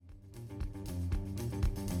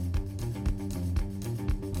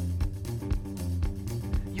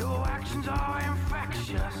Emotions are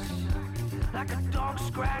infectious, like a dog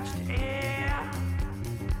scratched ear.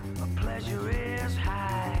 But pleasure is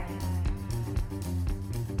high.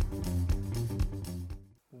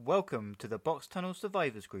 Welcome to the Box Tunnel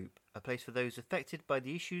Survivors Group, a place for those affected by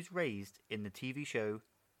the issues raised in the TV show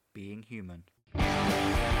Being Human.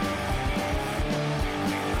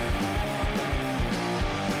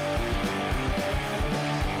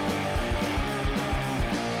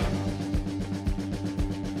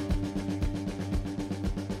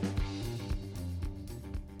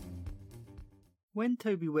 When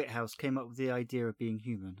Toby Whithouse came up with the idea of Being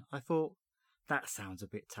Human, I thought, that sounds a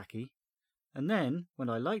bit tacky. And then, when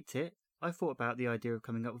I liked it, I thought about the idea of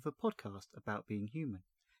coming up with a podcast about being human.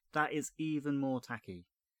 That is even more tacky.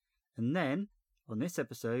 And then, on this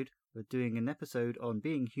episode, we're doing an episode on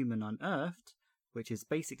Being Human Unearthed, which is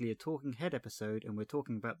basically a talking head episode, and we're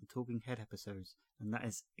talking about the talking head episodes, and that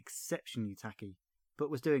is exceptionally tacky,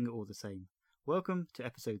 but we're doing it all the same. Welcome to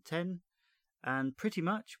episode 10, and pretty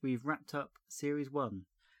much we've wrapped up series 1.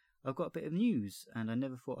 I've got a bit of news, and I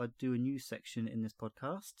never thought I'd do a news section in this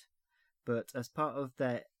podcast. But as part of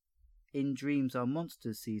their In Dreams Are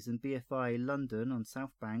Monsters season, BFI London on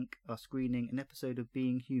South Bank are screening an episode of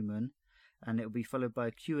Being Human, and it will be followed by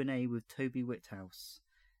a Q&A with Toby Whithouse.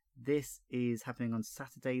 This is happening on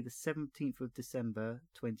Saturday the 17th of December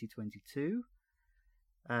 2022.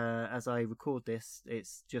 As I record this,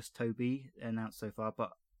 it's just Toby announced so far,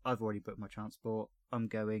 but I've already booked my transport. I'm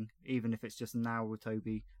going, even if it's just an hour with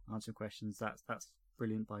Toby answering questions. That's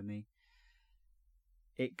brilliant by me.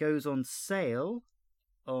 It goes on sale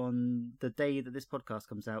on the day that this podcast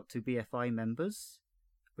comes out to BFI members,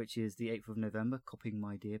 which is the 8th of November, copying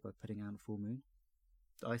my idea by putting out a full moon.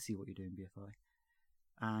 I see what you're doing, BFI.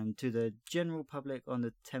 And to the general public on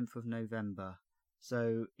the 10th of November.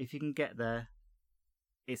 So if you can get there,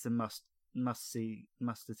 it's a must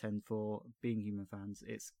attend for Being Human fans.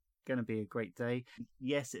 It's going to be a great day.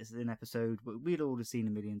 Yes, it's an episode we'd all have seen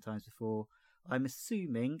a million times before. I'm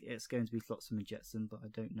assuming it's going to be Flotsam and Jetsam, but I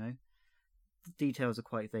don't know. The details are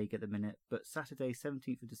quite vague at the minute, but Saturday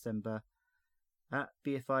 17th of December at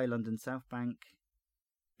BFI London South Bank,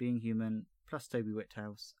 Being Human, plus Toby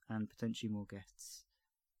Whithouse, and potentially more guests.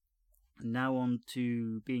 Now on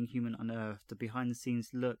to Being Human Unearthed, the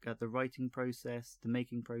behind-the-scenes look at the writing process, the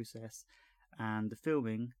making process, and the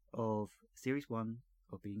filming of Series 1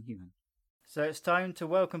 of Being Human. So it's time to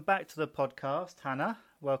welcome back to the podcast, Hannah.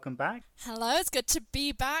 Welcome back. Hello, it's good to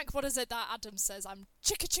be back. What is it that Adam says? I'm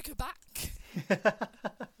chicka back.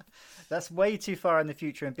 That's way too far in the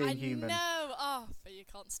future in Being Human. I know. But you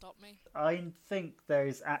can't stop me. I think there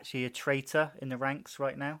is actually a traitor in the ranks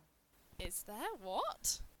right now. Is there?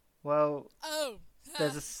 What? Well,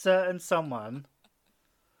 there's a certain someone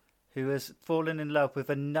who has fallen in love with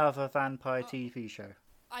another vampire TV show.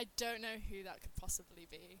 I don't know who that could possibly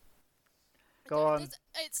be. Go on.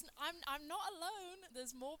 I'm not alone.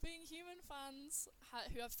 There's more Being Human fans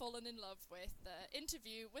who have fallen in love with the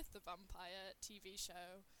Interview with the Vampire TV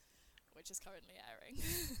show, which is currently airing.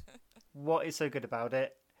 What is so good about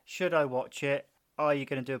it? Should I watch it? Are you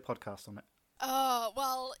going to do a podcast on it?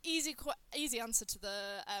 Well, easy answer to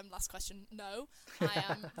the last question. No, I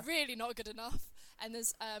am really not good enough. And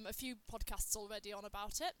there's a few podcasts already on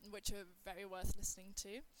about it, which are very worth listening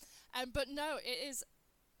to. But no,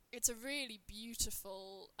 it's a really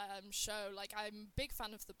beautiful show. Like, I'm a big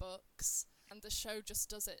fan of the books, and the show just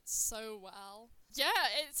does it so well. Yeah,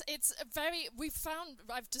 it's a very...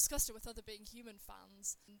 I've discussed it with other Being Human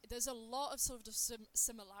fans. There's a lot of sort of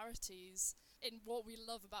similarities in what we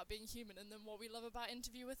love about Being Human and then what we love about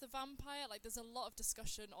Interview with the Vampire. Like, there's a lot of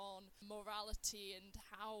discussion on morality and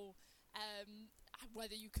how...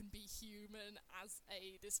 whether you can be human as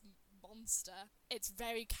this monster. It's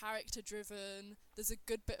very character driven. There's a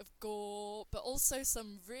good bit of gore, but also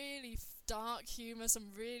some really dark humour,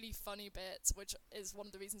 some really funny bits, which is one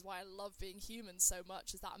of the reasons why I love Being Human so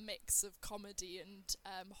much, is that mix of comedy and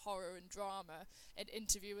horror and drama. An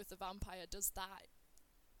Interview with the Vampire does that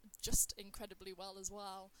just incredibly well as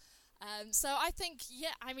well. So I think,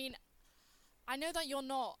 I know that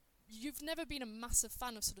you've never been a massive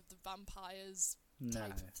fan of sort of the vampires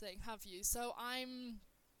type of thing, have you? So I'm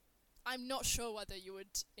not sure whether you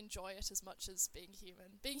would enjoy it as much as Being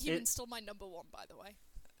Human. Being Human's still my number one, by the way.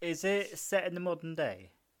 Is it set in the modern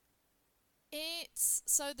day?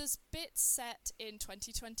 So there's bits set in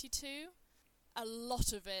 2022. A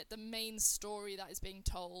lot of it, the main story that is being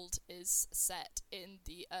told, is set in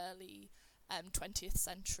the early 20th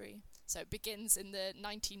century. So it begins in the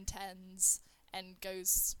 1910s and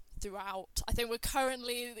goes throughout. I think we're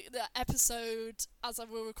currently the episode, as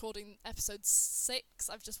we're recording episode 6.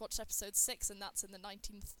 I've just watched episode 6, and that's in the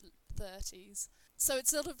 1930s. 30s. So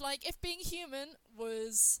it's sort of like if Being Human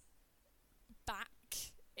was back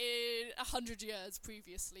in 100 years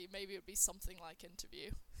previously, maybe it would be something like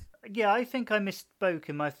Interview. Yeah, I think I misspoke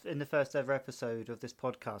in the first ever episode of this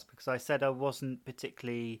podcast because I said I wasn't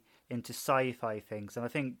particularly into sci-fi things, and I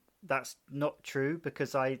think that's not true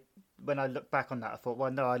because when I look back on that, I thought,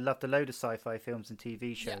 well, no, I loved a load of sci-fi films and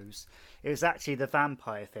TV shows. Yeah. It was actually the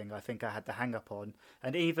vampire thing I think I had the hang up on,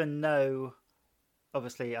 and even though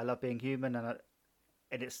obviously I love Being Human and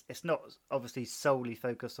it's not obviously solely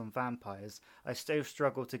focused on vampires, I still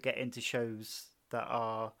struggle to get into shows that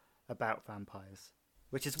are about vampires.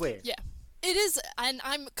 Which is weird. Yeah, it is, and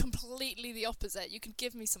I'm completely the opposite. You can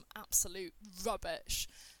give me some absolute rubbish,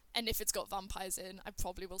 and if it's got vampires in, I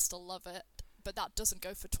probably will still love it, but that doesn't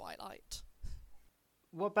go for Twilight.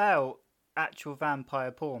 What about actual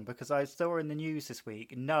vampire porn? Because I saw in the news this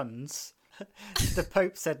week, nuns, the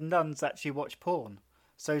Pope said nuns actually watch porn.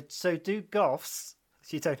 So do goths,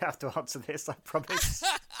 you don't have to answer this, I promise.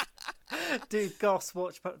 Do goths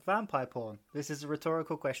watch vampire porn? This is a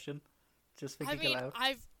rhetorical question. Just thinking aloud.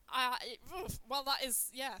 Well, that is,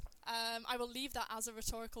 yeah. I will leave that as a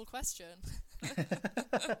rhetorical question.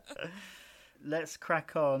 Let's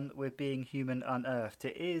crack on with Being Human Unearthed.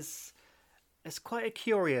 It's quite a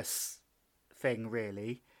curious thing,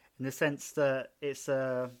 really, in the sense that it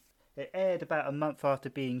aired about a month after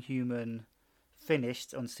Being Human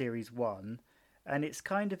finished on Series 1, and it's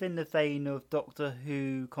kind of in the vein of Doctor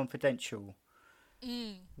Who Confidential,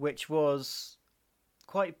 which was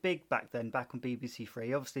quite big back then, back on BBC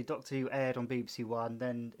Three. Obviously, Doctor Who aired on BBC One.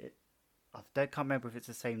 Then I can't remember if it's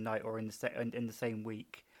the same night or in the same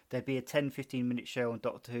week. There'd be a 10-15 minute show on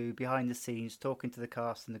Doctor Who, behind the scenes, talking to the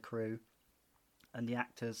cast and the crew and the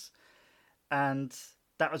actors, and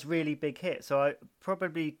that was really big hit. So I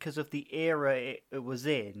probably because of the era it was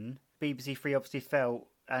in, BBC Three obviously felt,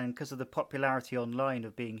 and because of the popularity online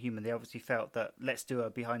of Being Human, they obviously felt that let's do a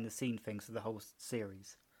behind the scene thing for the whole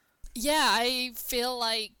series. Yeah, I feel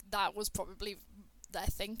like that was probably their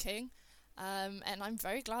thinking, and I'm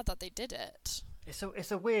very glad that they did it.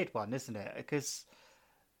 It's a weird one, isn't it? Because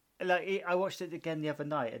like I watched it again the other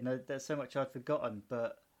night, and there's so much I'd forgotten.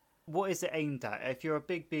 But what is it aimed at? If you're a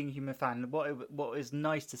big Being Human fan, what is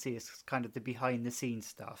nice to see is kind of the behind the scenes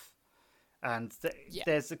stuff, and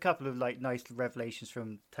there's a couple of like nice revelations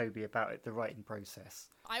from Toby about it, the writing process.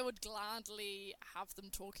 I would gladly have them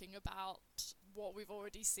talking about what we've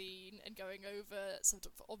already seen and going over sort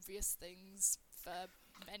of obvious things for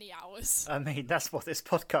many hours. I mean, that's what this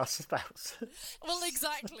podcast is about. Well,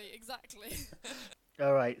 exactly.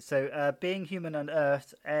 All right, so Being Human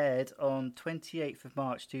Unearthed aired on 28th of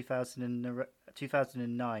March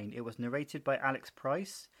 2009. It was narrated by Alex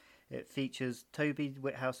Price. It features Toby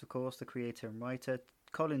Whithouse, of course, the creator and writer,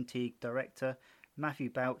 Colin Teague, director, Matthew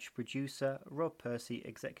Bouch, producer, Rob Percy,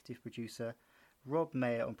 executive producer, Rob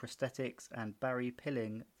Mayer on prosthetics, and Barry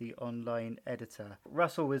Pilling, the online editor.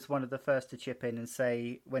 Russell was one of the first to chip in and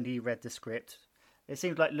say, when he read the script, it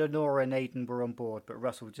seemed like Lenora and Aidan were on board, but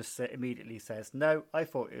Russell just immediately says, no, I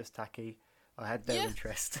thought it was tacky. I had no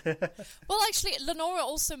interest. Well, actually, Lenora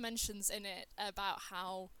also mentions in it about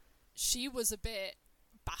how she was a bit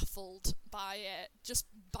baffled by it, just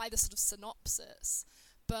by the sort of synopsis.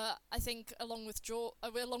 But I think along with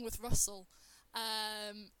Russell,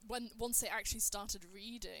 once they actually started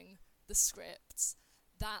reading the scripts,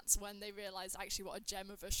 that's when they realised actually what a gem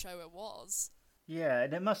of a show it was. Yeah,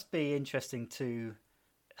 and it must be interesting to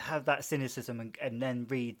have that cynicism and then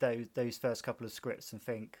read those first couple of scripts and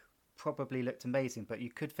think, probably looked amazing, but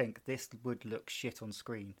you could think this would look shit on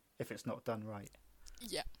screen if it's not done right.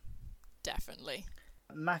 Yeah, definitely.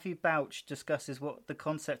 Matthew Bouch discusses what the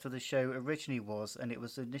concept of the show originally was, and it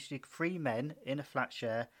was initially 3 men in a flat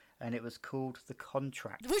share, and it was called The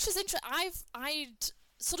Contract. Which is interesting. I'd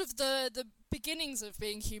sort of the beginnings of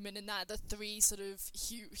Being Human in that, the 3 sort of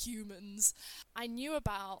humans, I knew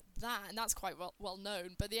about that, and that's quite well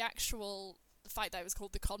known, but the fact that it was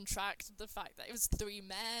called The Contract, the fact that it was 3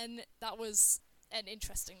 men, that was an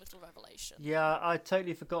interesting little revelation. Yeah, I'd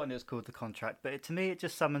totally forgotten it was called The Contract, but to me it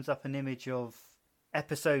just summons up an image of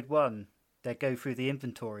Episode 1, they go through the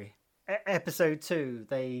inventory. Episode 2,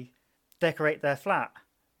 they decorate their flat,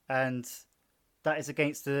 and that is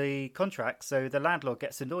against the contract, so the landlord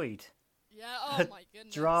gets annoyed. Yeah, oh my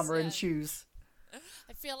goodness. Drama ensues.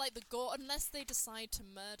 I feel like unless they decide to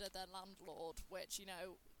murder their landlord, which,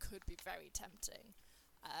 could be very tempting,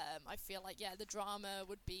 I feel like, the drama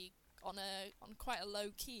would be on quite a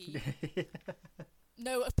low key.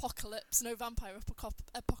 No apocalypse, no vampire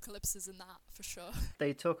apocalypses in that, for sure.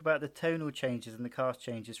 They talk about the tonal changes and the cast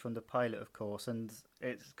changes from the pilot, of course, and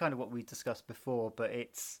it's kind of what we discussed before, but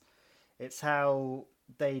it's It's how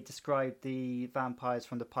they described the vampires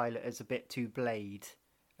from the pilot as a bit too Blade,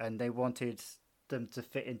 and they wanted them to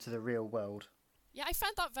fit into the real world. Yeah, I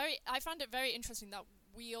found it very interesting that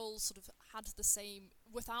we all sort of had the same,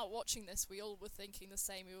 without watching this, we all were thinking the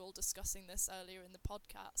same, we were all discussing this earlier in the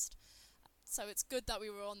podcast. So it's good that we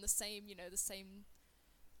were on the same, the same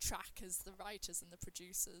track as the writers and the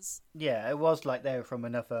producers. Yeah, it was like they were from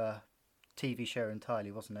another TV show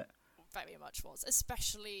entirely, wasn't it? Very much was,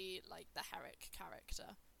 especially like the Herrick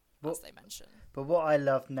character, as they mention. But what I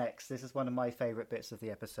love next, this is one of my favourite bits of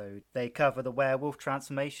the episode. They cover the werewolf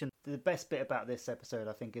transformation. The best bit about this episode,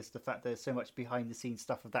 I think, is the fact there's so much behind-the-scenes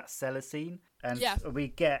stuff of that cellar scene. And we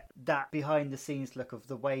get that behind-the-scenes look of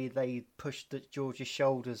the way they push George's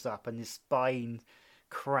shoulders up and his spine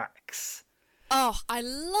cracks. Oh, I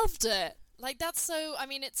loved it. Like, that's so... I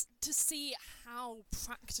mean, it's to see how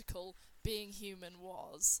practical being human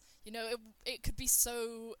was. It could be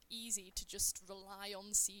so easy to just rely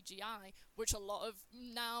on CGI, which a lot of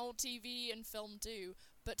now TV and film do,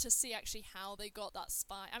 but to see actually how they got that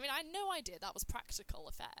spine. I mean, I had no idea that was practical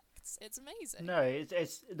effects. It's amazing. No,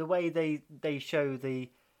 it's the way they show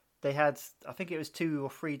they had, I think it was 2 or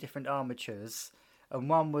 3 different armatures, and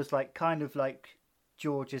one was like kind of like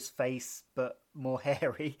George's face but more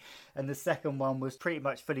hairy, and the second one was pretty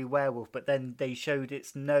much fully werewolf, but then they showed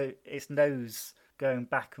its nose going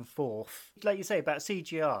back and forth. Like you say about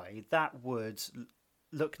CGI, that would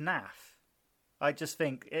look naff. I just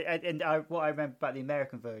think, what I remember about the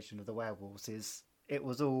American version of the werewolves is it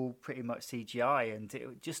was all pretty much CGI, and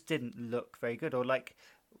it just didn't look very good.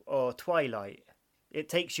 Or Twilight, it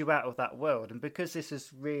takes you out of that world, and because this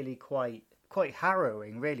is really quite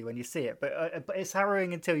harrowing, really, when you see it. But it's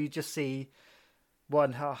harrowing until you just see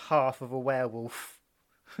one half of a werewolf,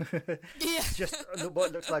 just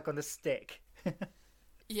what looks like on a stick.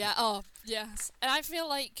 Yeah. Oh, yes. And I feel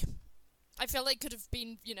like could have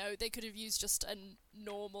been, they could have used just a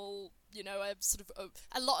normal, a sort of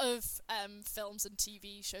a lot of films and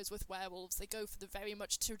TV shows with werewolves. They go for the very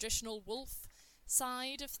much traditional wolf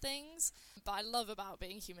side of things. But I love about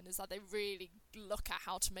Being Human is that they really look at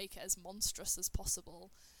how to make it as monstrous as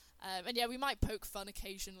possible. And yeah, we might poke fun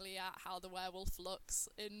occasionally at how the werewolf looks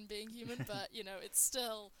in Being Human, but it's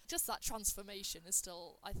still just that transformation is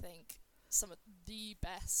still, I think, some of the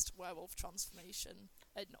best werewolf transformation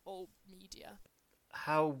in all media.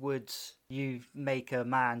 How would you make a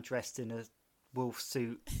man dressed in a wolf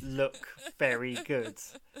suit look very good?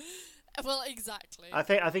 Well, exactly. I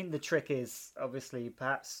think the trick is, obviously,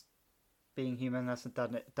 perhaps Being Human hasn't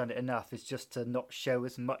done it enough, is just to not show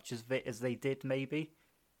as much of it as they did, maybe.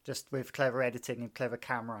 Just with clever editing and clever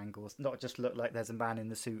camera angles, not just look like there's a man in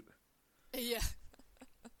the suit. Yeah.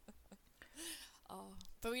 Oh,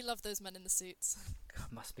 but we love those men in the suits. God,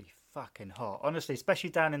 must be fucking hot. Honestly, especially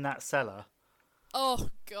down in that cellar. Oh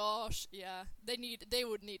gosh, yeah. They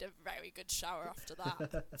would need a very good shower after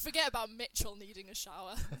that. Forget about Mitchell needing a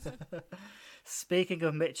shower. Speaking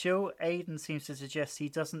of Mitchell, Aidan seems to suggest he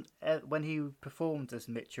doesn't. When he performed as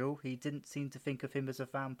Mitchell, he didn't seem to think of him as a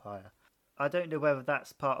vampire. I don't know whether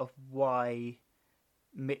that's part of why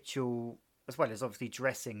Mitchell, as well as obviously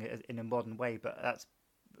dressing in a modern way, but that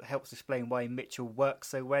helps explain why Mitchell works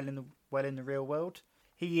so well in the real world.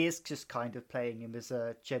 He is just kind of playing him as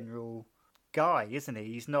a general guy, isn't he?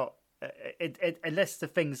 He's not, unless the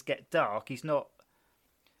things get dark, he's not.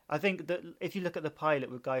 I think that if you look at the pilot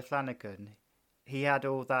with Guy Flanagan, he had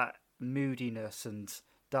all that moodiness and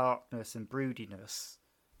darkness and broodiness,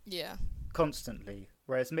 constantly,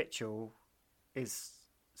 whereas Mitchell is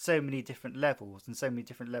so many different levels and so many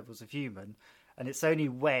different levels of human, and it's only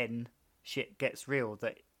when shit gets real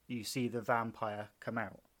that you see the vampire come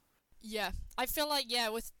out. Yeah, I feel like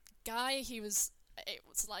with Guy, it was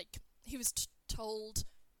like he was told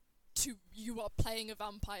to, you are playing a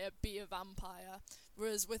vampire, be a vampire.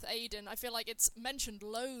 Whereas with Aidan, I feel like it's mentioned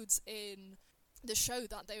loads in the show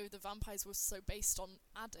that the vampires were so based on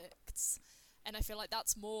addicts, and I feel like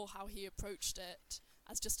that's more how he approached it,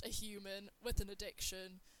 as just a human with an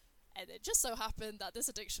addiction. And it just so happened that this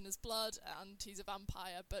addiction is blood and he's a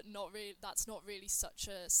vampire, but not really. That's not really such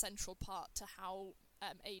a central part to how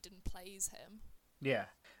Aidan plays him. Yeah,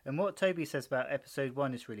 and what Toby says about episode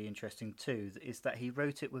 1 is really interesting too, is that he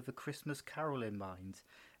wrote it with a Christmas Carol in mind,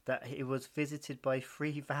 that it was visited by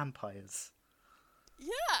 3 vampires. Yeah,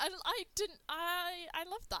 I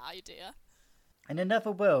love that idea. In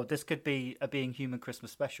another world, this could be a Being Human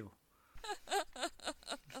Christmas special.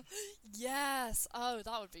 Yes, oh,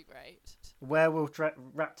 that would be great. Werewolf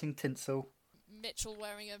wrapped in tinsel. Mitchell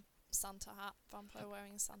wearing a Santa hat, vampire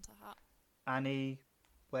wearing a Santa hat. Annie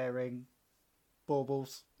wearing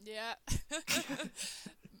baubles. Yeah.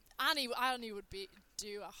 Annie would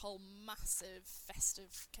do a whole massive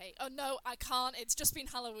festive cake. Oh no, I can't. It's just been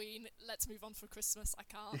Halloween. Let's move on for Christmas. I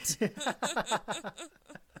can't.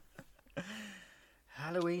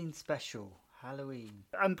 Halloween special. Halloween.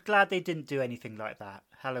 I'm glad they didn't do anything like that.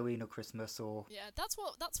 Halloween or Christmas or... Yeah, that's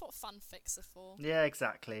what fanfics are for. Yeah,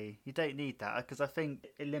 exactly. You don't need that because I think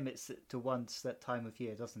it limits it to one set time of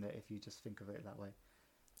year, doesn't it? If you just think of it that way.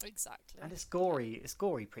 Exactly. And it's gory. It's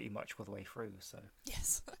gory pretty much all the way through. So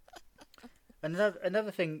yes.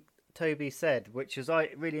 another thing Toby said, which was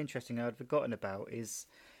really interesting, I'd forgotten about, is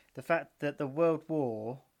the fact that the World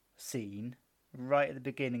War scene right at the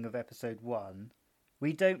beginning of episode 1.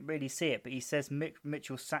 We don't really see it, but he says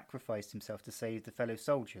Mitchell sacrificed himself to save the fellow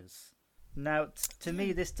soldiers. Now, to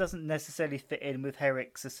me, this doesn't necessarily fit in with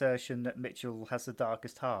Herrick's assertion that Mitchell has the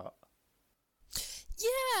darkest heart.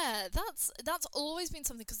 Yeah, that's always been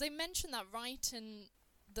something, because they mentioned that right in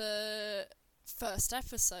the first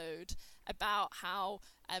episode about how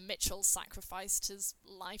Mitchell sacrificed his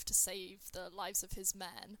life to save the lives of his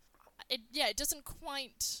men. It doesn't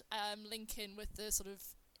quite link in with the sort of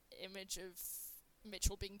image of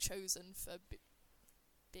Mitchell being chosen for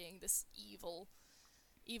being this evil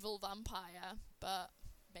vampire, but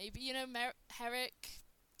maybe Herrick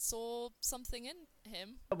saw something in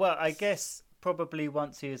him. Well, I guess probably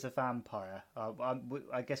once he is a vampire,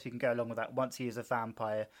 I guess we can go along with that. Once he is a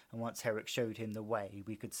vampire, and once Herrick showed him the way,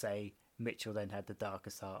 we could say Mitchell then had the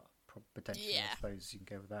darkest heart. Potentially, yeah. I suppose you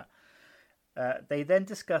can go with that. They then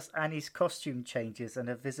discuss Annie's costume changes and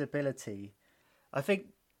her visibility. I think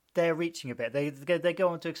they're reaching a bit. They go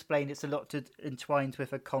on to explain it's a lot entwined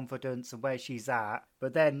with her confidence and where she's at.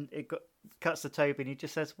 But then cuts to Toby and he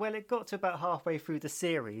just says, well, it got to about halfway through the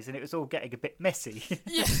series and it was all getting a bit messy.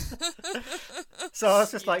 Yeah. So I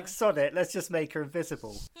was just like, sod it, let's just make her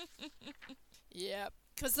invisible. Yeah,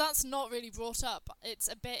 because that's not really brought up. It's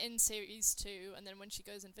a bit in series 2, and then when she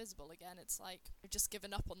goes invisible again, it's like we've just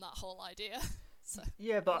given up on that whole idea. So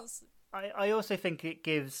yeah, but I also think it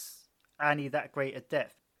gives Annie that greater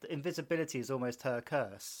depth. The invisibility is almost her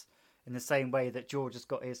curse, in the same way that George has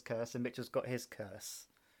got his curse and Mitchell's got his curse.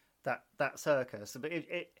 That's her curse. But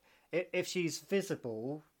if she's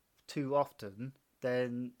visible too often,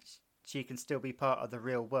 then she can still be part of the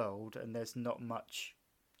real world, and there's not much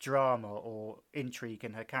drama or intrigue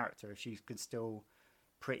in her character. If she can still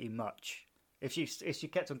pretty much, if she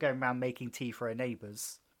kept on going around making tea for her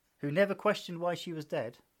neighbours, who never questioned why she was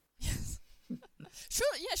dead. Yes.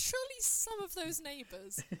 Surely some of those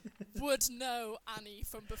neighbours would know Annie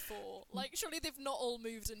from before. Like, surely they've not all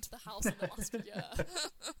moved into the house in the last year.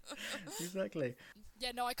 Exactly.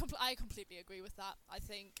 Yeah, no, I completely agree with that. I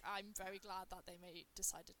think I'm very glad that they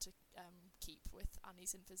decided to keep with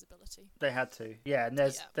Annie's invisibility. They had to. Yeah, and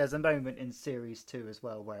there's a moment in series 2 as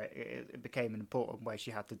well where it became an important way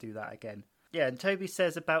she had to do that again. Yeah, and Toby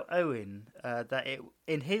says about Owen that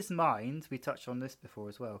in his mind, we touched on this before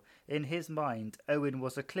as well, in his mind, Owen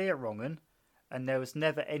was a clear wrong 'un, and there was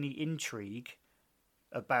never any intrigue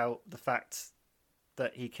about the fact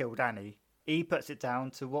that he killed Annie. He puts it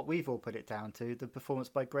down to what we've all put it down to, the performance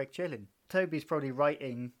by Greg Gillen. Toby's probably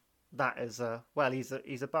writing that as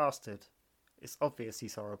he's a bastard. It's obvious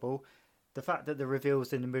he's horrible. The fact that the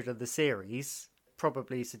reveal's in the middle of the series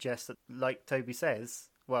probably suggests that, like Toby says,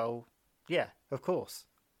 well, yeah, of course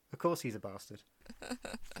he's a bastard.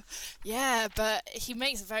 Yeah, but he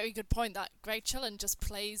makes a very good point that Greg Gillen just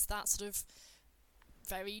plays that sort of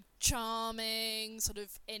very charming, sort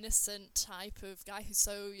of innocent type of guy who's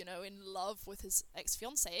so, in love with his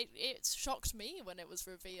ex-fiancée. It shocked me when it was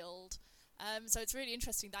revealed. So it's really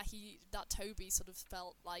interesting that Toby sort of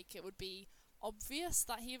felt like it would be obvious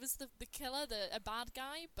that he was the killer, a bad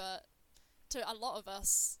guy, but to a lot of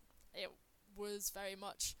us, it was very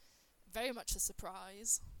much a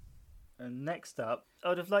surprise. And next up, I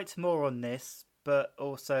would have liked more on this, but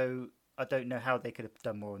also I don't know how they could have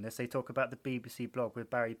done more on this. They talk about the BBC blog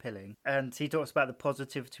with Barry Pilling, and he talks about the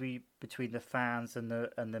positivity between the fans and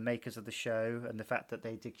the makers of the show, and the fact that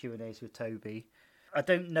they did Q&As with Toby. I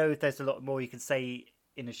don't know if there's a lot more you can say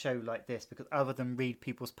in a show like this, because other than read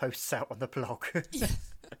people's posts out on the blog. Yeah.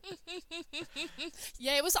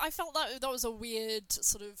 Yeah, it was. I felt that was a weird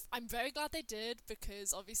sort of. I'm very glad they did,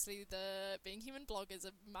 because obviously the Being Human blog is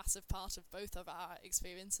a massive part of both of our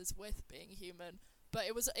experiences with Being Human. But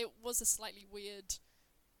it was a slightly weird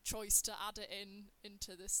choice to add it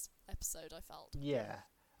into this episode, I felt. Yeah.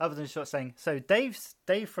 Other than sort of saying, so Dave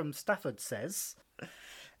from Stafford says,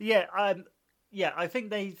 yeah, I think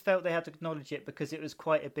they felt they had to acknowledge it because it was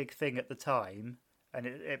quite a big thing at the time, and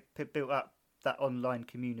it built up that online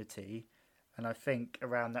community, and I think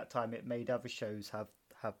around that time it made other shows have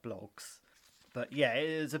blogs. But yeah, it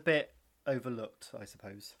is a bit overlooked, I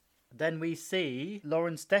suppose. Then we see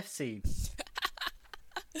Lauren's death scene.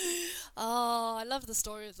 Oh, I love the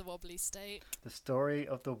story of the wobbly steak. The story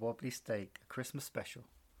of the wobbly steak, a Christmas special.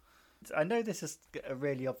 I know this is a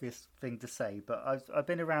really obvious thing to say, but I've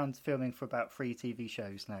been around filming for about 3 TV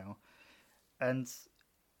shows now, and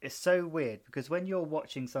it's so weird because when you're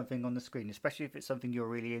watching something on the screen, especially if it's something you're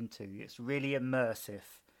really into, it's really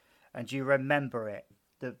immersive, and you remember it.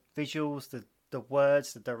 The visuals, the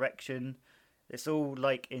words, the direction, it's all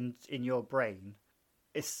like in your brain.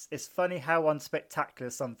 It's funny how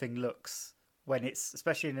unspectacular something looks when it's,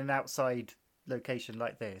 especially in an outside location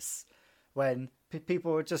like this, when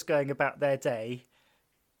people are just going about their day,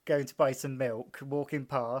 going to buy some milk, walking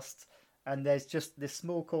past, and there's just this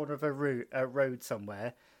small corner of a road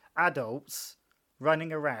somewhere, adults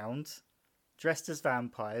running around, dressed as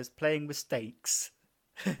vampires, playing with steaks.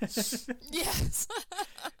 Yes.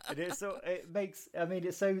 And it's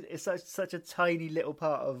such a tiny little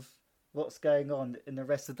part of what's going on in the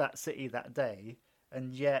rest of that city that day,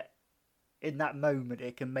 and yet in that moment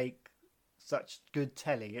it can make such good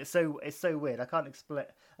telly. It's so weird. I can't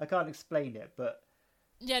explain it, but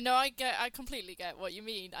yeah, no, I completely get what you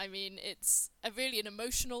mean. I mean, it's really an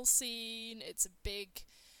emotional scene. It's a big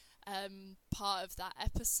part of that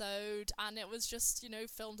episode, and it was just,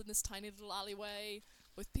 filmed in this tiny little alleyway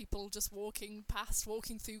with people just walking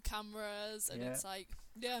through cameras, and it's like,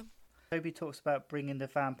 yeah. Toby talks about bringing the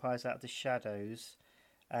vampires out of the shadows,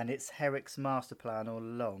 and it's Herrick's master plan all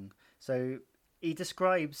along. So he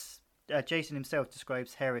describes, Jason himself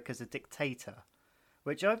describes Herrick as a dictator,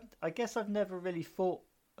 which I guess I've never really thought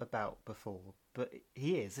about before, but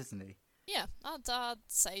he is, isn't he? Yeah, I'd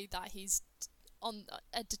say that he's on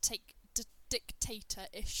a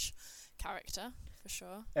dictator-ish character, for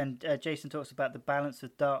sure. And Jason talks about the balance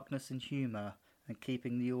of darkness and humour and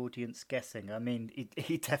keeping the audience guessing. I mean,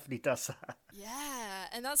 he definitely does that. Yeah,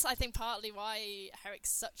 and that's, I think, partly why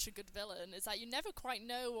Herrick's such a good villain, is that you never quite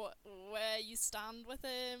know where you stand with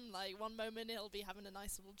him. Like, one moment he'll be having a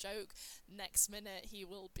nice little joke, next minute he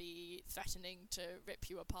will be threatening to rip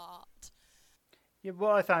you apart. Yeah,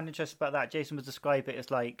 what I found interesting about that, Jason would describe it as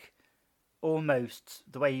like, almost,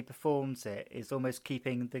 the way he performs it is almost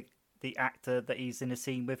keeping the actor that he's in a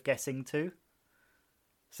scene with guessing too.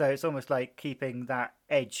 So it's almost like keeping that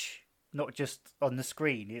edge, not just on the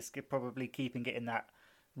screen, it's probably keeping it in that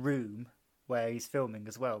room where he's filming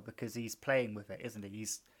as well, because he's playing with it, isn't he?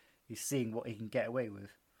 He's seeing what he can get away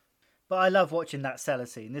with. But I love watching that cellar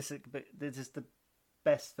scene. This is the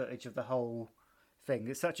best footage of the whole thing.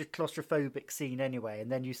 It's such a claustrophobic scene anyway,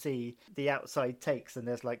 and then you see the outside takes and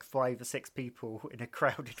there's like 5 or 6 people in a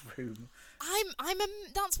crowded room.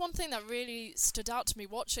 That's one thing that really stood out to me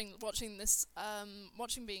watching this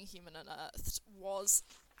watching Being Human Unearthed, was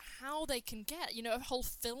how they can get a whole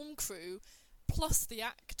film crew plus the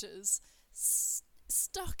actors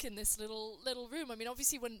stuck in this little room. I mean,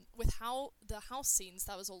 obviously with how the house scenes,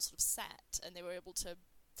 that was all sort of set, and they were able to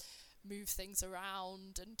move things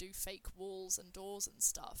around and do fake walls and doors and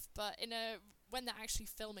stuff, but when they're actually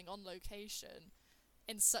filming on location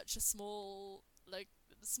in such a small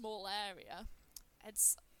area,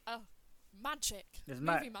 it's magic.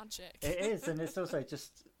 Movie magic. It is, and it's also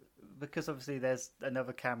just because obviously there's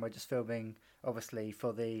another camera just filming, obviously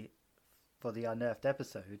for the Unearthed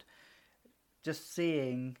episode, just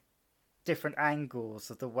seeing different angles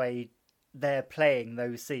of the way they're playing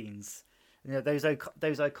those scenes. Those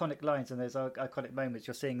iconic lines and those iconic moments,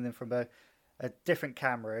 you're seeing them from a different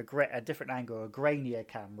camera, a different angle, a grainier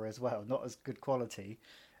camera as well, not as good quality.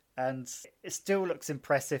 And it still looks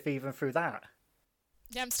impressive even through that.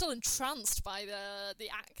 Yeah, I'm still entranced by the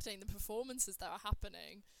acting, the performances that are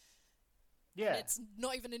happening. Yeah. And it's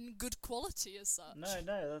not even in good quality as such.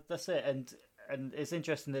 No, that's it. And it's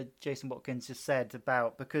interesting that Jason Watkins just said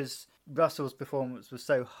about, because Russell's performance was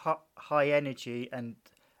so high energy and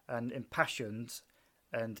impassioned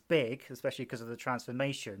and big, especially because of the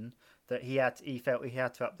transformation, that he felt he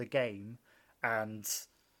had to up the game. And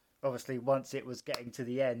obviously once it was getting to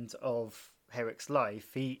the end of Herrick's life,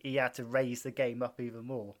 he had to raise the game up even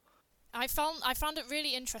more. I found it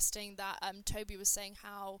really interesting that Toby was saying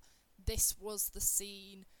how this was the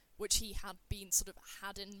scene which he had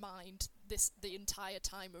in mind the entire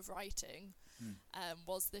time of writing,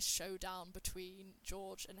 was this showdown between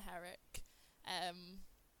George and Herrick,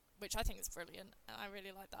 which I think is brilliant, and I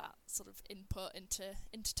really like that sort of input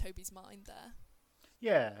into Toby's mind there.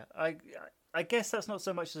 Yeah, I guess that's not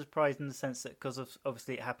so much a surprise in the sense that because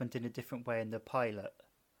obviously it happened in a different way in the pilot.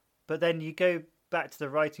 But then you go back to the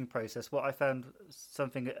writing process. What I found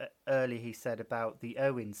something early he said about the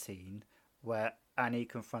Owen scene where Annie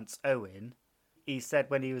confronts Owen, he said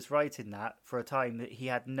when he was writing that for a time that he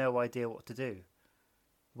had no idea what to do.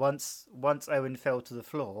 Once Owen fell to the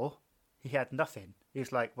floor, he had nothing. He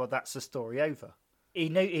was like, well, that's the story over. He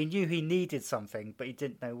knew he needed something, but he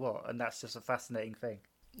didn't know what, and that's just a fascinating thing.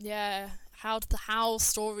 Yeah, how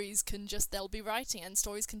stories can just, they'll be writing and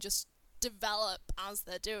stories can just develop as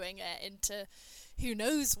they're doing it into who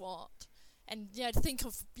knows what. And think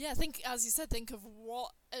as you said, think of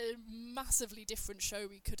what a massively different show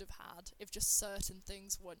we could have had if just certain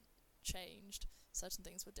things weren't changed, certain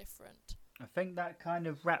things were different. I think that kind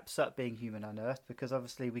of wraps up Being Human Unearthed, because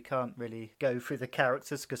obviously we can't really go through the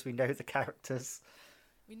characters because we know the characters.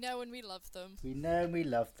 We know and we love them. We know and we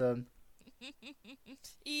love them.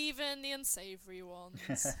 Even the unsavoury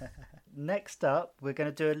ones. Next up, we're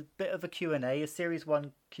going to do a bit of a Q&A, a Series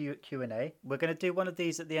 1 Q&A. We're going to do one of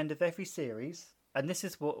these at the end of every series, and this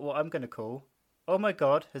is what I'm going to call, oh my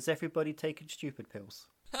god, has everybody taken stupid pills?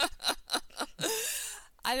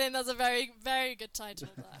 I think that's a very, very good title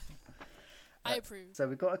there. I approve. So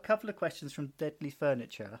we've got a couple of questions from Deadly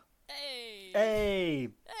Furniture. Hey! Hey!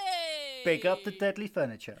 Hey! Big up the Deadly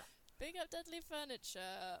Furniture. Big up Deadly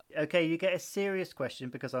Furniture. Okay, you get a serious question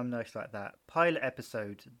because I'm nice like that. Pilot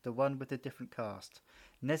episode, the one with a different cast.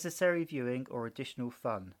 Necessary viewing or additional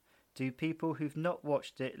fun? Do people who've not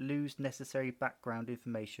watched it lose necessary background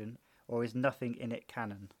information, or is nothing in it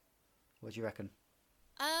canon? What do you reckon?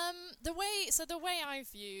 The way I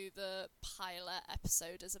view the pilot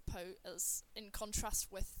episode as in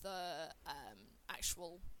contrast with the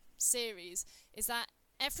actual series is that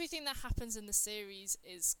everything that happens in the series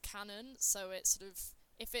is canon, so it sort of,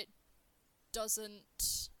 if it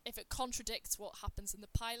contradicts what happens in the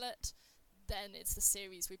pilot, then it's the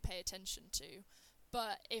series we pay attention to.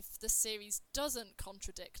 But if the series doesn't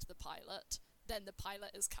contradict the pilot, then the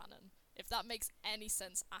pilot is canon, if that makes any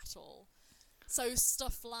sense at all. So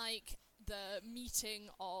stuff like the meeting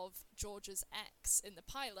of George's ex in the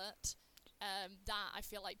pilot, that I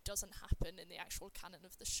feel like doesn't happen in the actual canon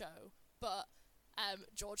of the show, but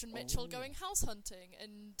George and Mitchell going house hunting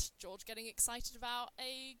and George getting excited about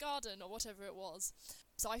a garden or whatever it was.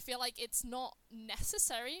 So I feel like it's not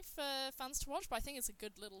necessary for fans to watch, but I think it's a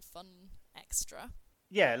good little fun extra.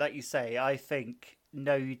 Yeah, like you say, I think,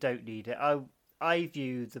 no, you don't need it. I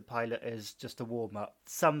view the pilot as just a warm-up.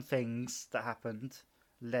 Some things that happened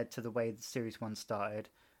led to the way the Series 1 started.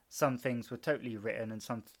 Some things were totally written and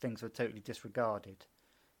some things were totally disregarded.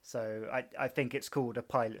 So I think it's called a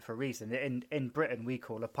pilot for a reason. In Britain, we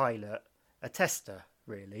call a pilot a tester,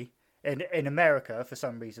 really. In America, for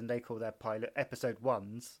some reason, they call their pilot episode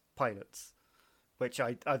 1s pilots, which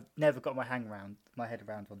I've never got my head around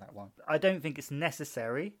on that one. I don't think it's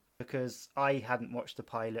necessary, because I hadn't watched the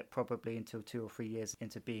pilot probably until 2 or 3 years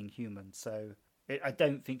into Being Human. So I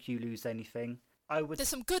don't think you lose anything. There's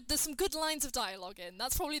some good lines of dialogue in.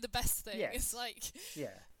 That's probably the best thing. Yes. It's like,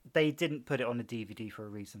 yeah, they didn't put it on a DVD for a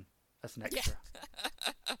reason. That's an extra.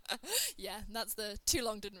 Yeah, that's the too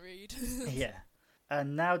long didn't read. Yeah.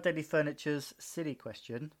 And now Deadly Furniture's silly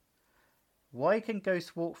question. Why can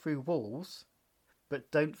ghosts walk through walls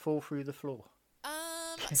but don't fall through the floor?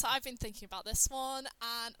 So I've been thinking about this one,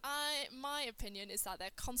 and my opinion is that they're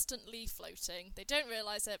constantly floating. They don't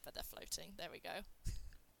realise it, but they're floating. There we go.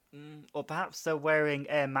 Or perhaps they're wearing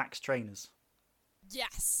Air Max trainers.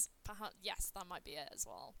 Yes, perhaps. Yes, that might be it as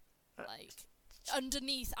well. Like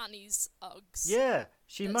underneath Annie's Uggs. Yeah,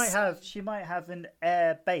 she might have an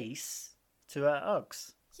air base to her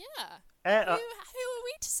Uggs. Yeah. Who are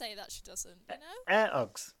we to say that she doesn't? You know. Air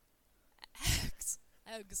Uggs.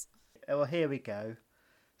 Uggs. Well, here we go.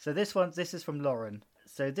 So this is from Lauren.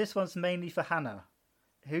 So this one's mainly for Hannah.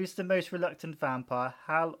 Who's the most reluctant vampire,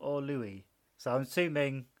 Hal or Louis? So I'm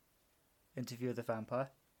assuming Interview with the Vampire.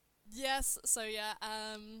 Yes. So yeah.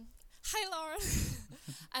 Hi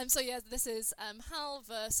Lauren. So yeah, this is Hal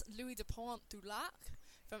versus Louis de Pointe-du-Lac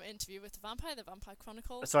from Interview with the Vampire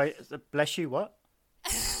Chronicles. Sorry, bless you. What?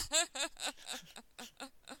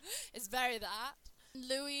 It's very that.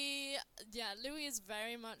 Louis is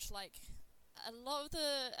very much like a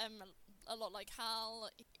lot like Hal.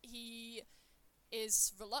 He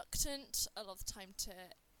is reluctant a lot of the time to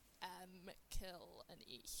kill and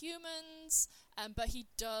eat humans, but he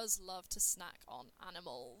does love to snack on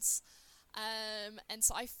animals. And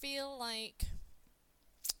so I feel like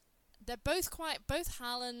they're both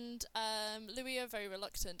Hal and Louis are very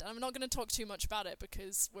reluctant. And I'm not going to talk too much about it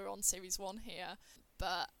because we're on Series 1 here,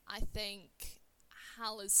 but I think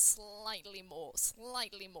Hal is slightly more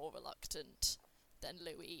reluctant than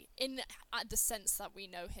Louis in the sense that we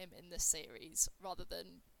know him in this series rather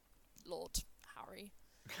than Lord Harry.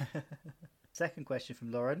 Second question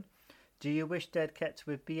from Lauren. Do you wish they'd kept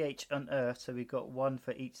with BH Unearthed so we got one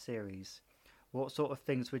for each series? What sort of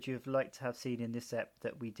things would you have liked to have seen in this ep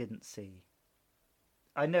that we didn't see?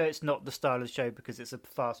 I know it's not the style of the show because it's a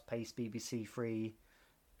fast-paced BBC-free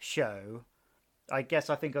show. I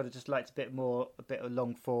guess I think I'd have just liked a bit of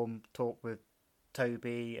long-form talk with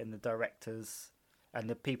Toby and the directors and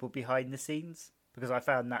the people behind the scenes, because I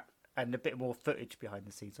found that, and a bit more footage behind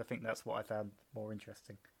the scenes. I think that's what I found more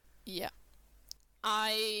interesting. Yeah.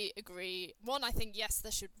 I agree. One, I think, yes,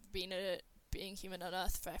 there should be a Being Human on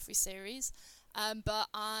Earth for every series. But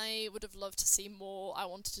I would have loved to see more. I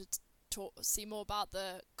wanted to see more about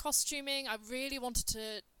the costuming. I really wanted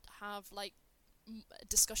to have, like, a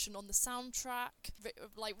discussion on the soundtrack.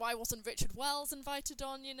 Like, why wasn't Richard Wells invited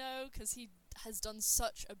on, because he has done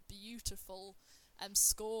such a beautiful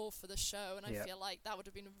score for the show, and I feel like that would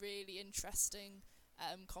have been a really interesting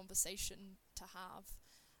conversation to have.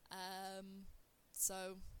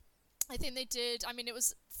 So I think they did. I mean, it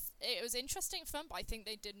was interesting, fun, but I think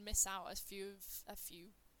they did miss out a few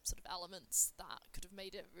sort of elements that could have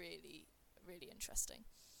made it really, really interesting.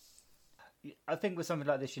 I think with something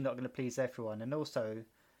like this, you're not going to please everyone, and also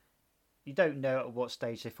you don't know at what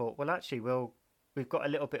stage they thought, well, actually, we've got a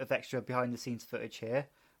little bit of extra behind the scenes footage here.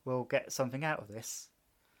 We'll get something out of this.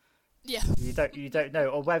 Yeah. You don't know,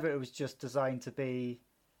 or whether it was just designed to be.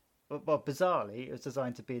 Well, bizarrely, it was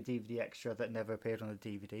designed to be a DVD extra that never appeared on the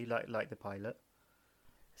DVD, like the pilot.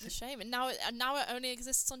 It's a shame, and now it only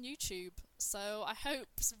exists on YouTube. So I hope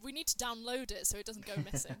we need to download it so it doesn't go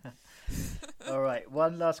missing. All right,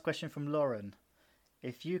 one last question from Lauren.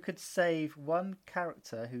 If you could save one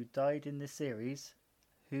character who died in this series,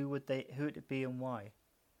 who would it be and why?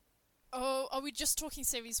 Oh, are we just talking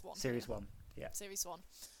series 1? Series 1, yeah. Series 1.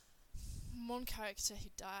 One character who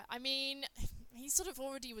died. I mean, he sort of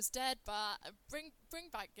already was dead, but bring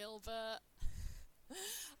back Gilbert.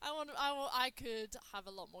 I could have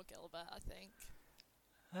a lot more Gilbert, I think.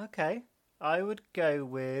 Okay, I would go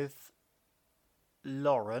with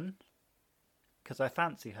Lauren because I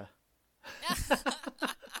fancy her.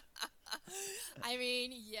 I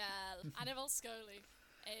mean, yeah, Annabelle Scully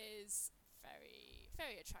is very,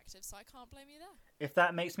 very attractive, so I can't blame you there. If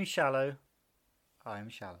that makes me shallow, I'm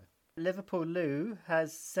shallow. Liverpool Lou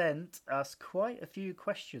has sent us quite a few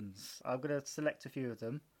questions. I'm going to select a few of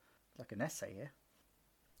them. Like an essay here.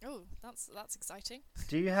 Oh, that's exciting.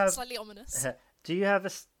 Do you have slightly ominous? Do you have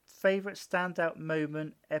a favourite standout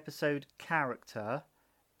moment, episode, character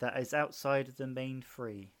that is outside of the main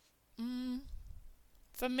three?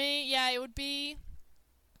 For me, yeah, it would be.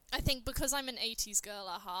 I think because I'm an 80s girl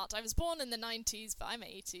at heart. I was born in the 90s, but I'm an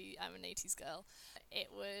 80s girl. It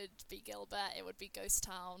would be Gilbert. It would be Ghost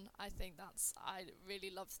Town. I think I really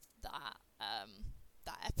love that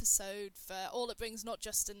that episode for all it brings, not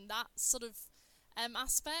just in that sort of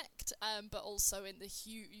aspect, but also in the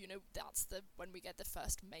that's when we get the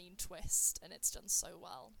first main twist, and it's done so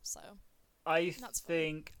well. So I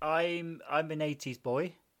think I'm an 80s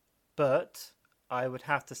boy, but I would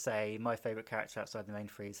have to say my favourite character outside the main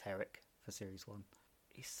three is Herrick for series 1.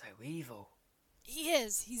 He's so evil. He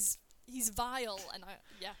is. He's vile, and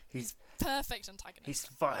he's perfect antagonist. He's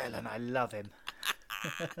vile, and I love him.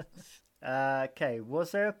 Okay,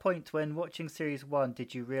 was there a point when watching series 1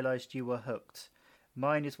 did you realise you were hooked?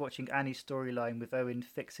 Mine is watching Annie's storyline with Owen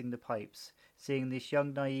fixing the pipes, seeing this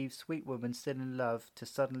young, naive, sweet woman still in love to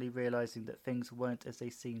suddenly realising that things weren't as they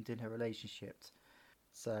seemed in her relationship.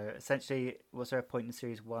 So, essentially, was there a point in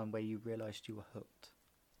series 1 where you realised you were hooked?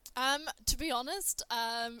 To be honest,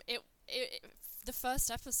 the first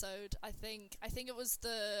episode, I think it was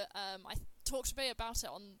I talked a bit about it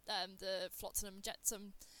on the Flotsam and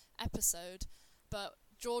Jetsam episode, but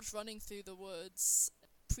George running through the woods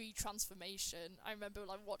pre-transformation, I remember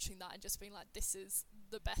like watching that and just being like, this is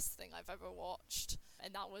the best thing I've ever watched,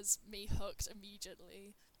 and that was me hooked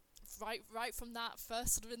immediately. Right from that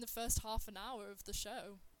first, sort of in the first half an hour of the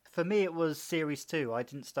show. For me, it was series 2. I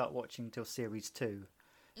didn't start watching until series 2.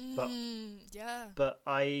 But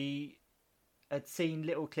I had seen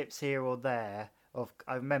little clips here or there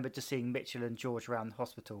I remember just seeing Mitchell and George around the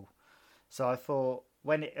hospital. So I thought,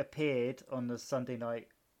 when it appeared on the Sunday night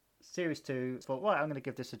series 2, I thought, right, I'm going to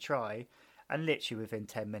give this a try. And literally within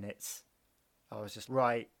 10 minutes, I was just,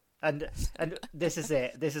 right. And this is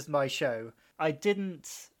it. This is my show. I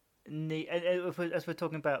didn't need, as we're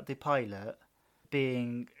talking about the pilot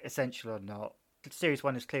being essential or not, series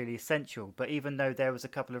 1 is clearly essential, but even though there was a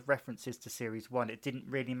couple of references to series 1, it didn't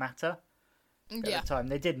really matter at the time.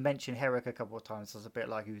 They did mention Herrick a couple of times. I was a bit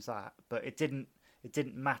like, who's that? But it didn't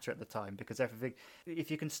matter at the time, because everything,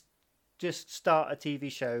 if you can just start a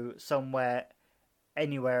TV show somewhere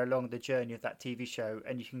anywhere along the journey of that TV show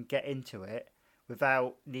and you can get into it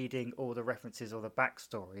without needing all the references or the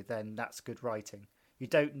backstory, then that's good writing. You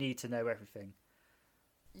don't need to know everything.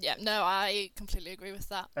 Yeah, no, I completely agree with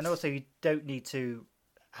that. And also, you don't need to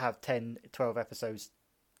have 10, 12 episodes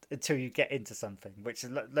until you get into something, which a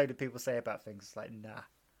load of people say about things. It's like, nah.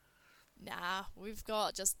 Nah, we've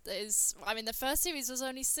got I mean, the first series was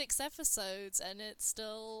only 6 episodes, and it's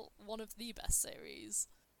still one of the best series.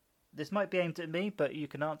 This might be aimed at me, but you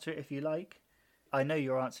can answer it if you like. I know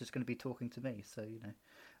your answer is going to be talking to me, so, you know.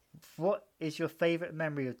 What is your favourite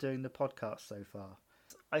memory of doing the podcast so far?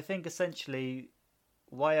 I think essentially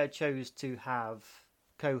why I chose to have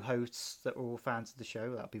co-hosts that were all fans of the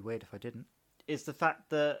show, that'd be weird if I didn't, is the fact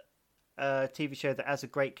that a TV show that has a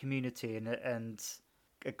great community and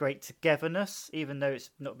a great togetherness, even though it's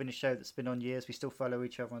not been a show that's been on years, we still follow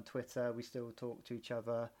each other on Twitter, we still talk to each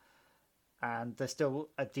other, and there's still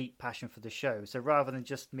a deep passion for the show. So rather than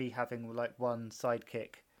just me having like one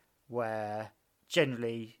sidekick where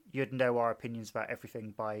generally you'd know our opinions about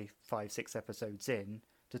everything by 5-6 episodes in,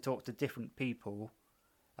 to talk to different people,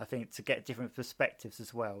 I think, to get different perspectives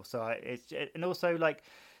as well. So and also, like,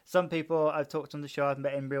 some people I've talked on the show I've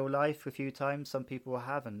met in real life a few times, some people I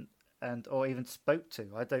haven't, or even spoke to.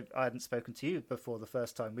 I hadn't spoken to you before the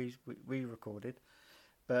first time we recorded,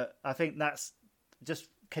 but I think that's just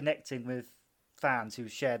connecting with fans who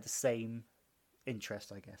share the same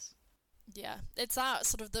interest, I guess. Yeah, it's that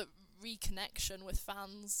sort of the reconnection with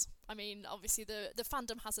fans. I mean, obviously the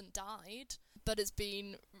fandom hasn't died, but it's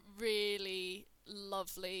been really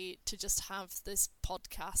lovely to just have this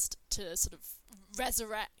podcast to sort of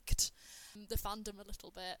resurrect the fandom a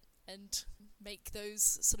little bit and make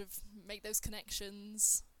those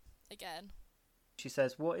connections again. She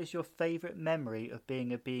says, what is your favourite memory of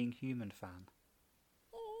being a Being Human fan?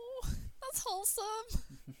 Oh, that's wholesome.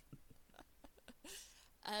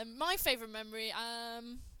 My favourite memory, I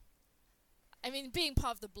mean, being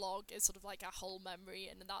part of the blog is sort of like a whole memory,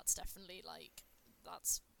 and that's definitely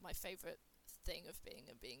that's my favourite thing of being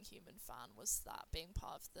a Being Human fan, was that being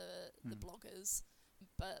part of the bloggers.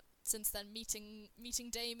 But since then, meeting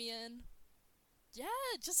Damien, yeah,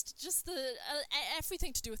 just the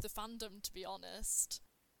everything to do with the fandom, to be honest.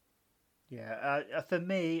 Yeah, for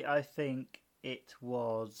me, I think it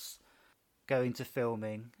was going to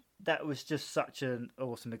filming. That was just such an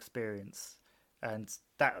awesome experience. And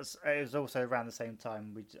it was also around the same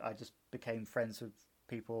time I just became friends with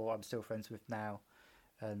people I'm still friends with now.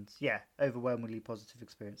 And yeah, overwhelmingly positive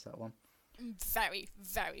experience, that one. I'm very,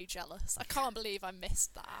 very jealous. I can't believe I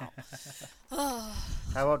missed that out.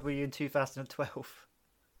 How old were you in 2012?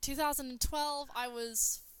 2012, I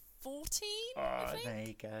was 14, I think. There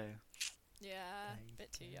you go. Yeah, a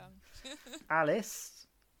bit too young. Alice?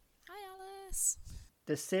 Hi, Alice.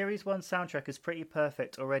 The Series 1 soundtrack is pretty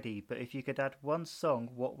perfect already, but if you could add one song,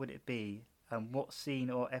 what would it be? And what scene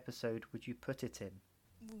or episode would you put it in?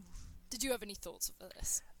 Ooh. Did you have any thoughts of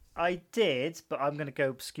this? I did, but I'm going to go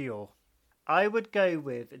obscure. I would go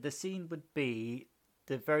with, the scene would be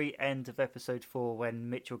the very end of episode 4 when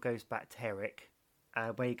Mitchell goes back to Herrick,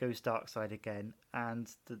 where he goes dark side again,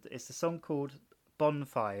 and it's a song called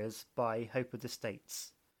Bonfires by Hope of the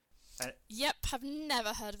States. Yep, have never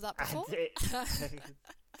heard of that before.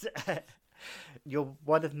 You're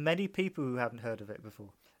one of many people who haven't heard of it before.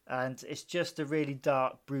 And it's just a really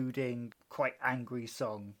dark, brooding, quite angry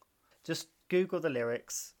song. Just Google the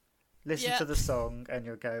lyrics, listen to the song, and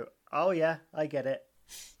you'll go, oh yeah, I get it.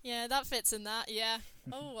 Yeah, that fits in that, yeah.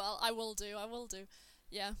 Oh well, I will do.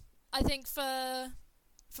 Yeah. I think for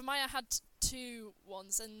mine I had 2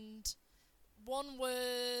 ones, and one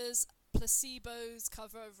was Placebo's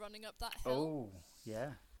cover of Running Up That Hill. Oh,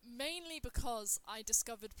 yeah. Mainly because I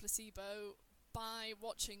discovered Placebo by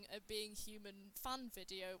watching a Being Human fan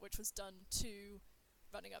video, which was done to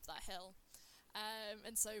Running Up That Hill.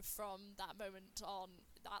 And so from that moment on,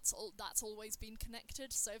 that's always been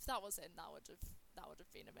connected. So if that was in, that would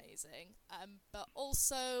have been amazing. But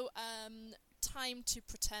also Time to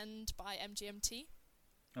Pretend by MGMT.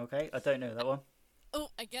 Okay, I don't know that one. Oh,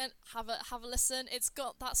 again, have a listen. It's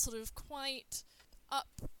got that sort of quite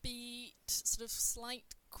upbeat, sort of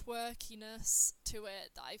slight quirkiness to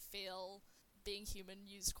it that I feel Being Human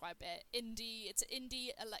used quite a bit. It's an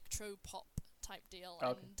indie electro pop type deal,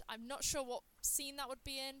 okay. And I'm not sure what scene that would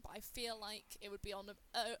be in, but I feel like it would be on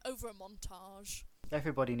over a montage.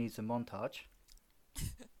 Everybody needs a montage.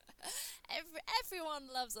 Everyone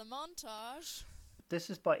loves a montage. This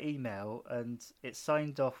is by email, and it's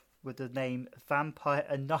signed off with the name Vampire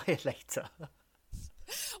Annihilator.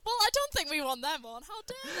 Well, I don't think we want them on. How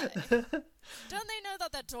dare they? Don't they know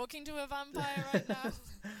that they're talking to a vampire right now?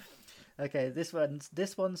 Okay, this one's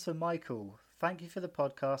for Michael. Thank you for the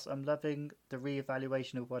podcast. I'm loving the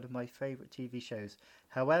re-evaluation of one of my favourite TV shows.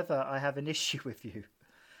 However, I have an issue with you.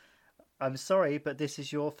 I'm sorry, but this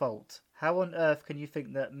is your fault. How on earth can you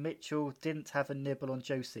think that Mitchell didn't have a nibble on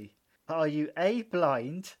Josie? Are you A,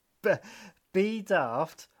 blind, B,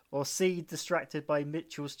 daft, or C, distracted by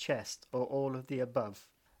Mitchell's chest, or all of the above?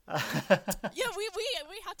 Yeah, we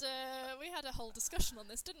had a whole discussion on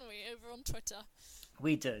this, didn't we, over on Twitter?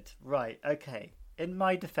 We did. Right, okay. In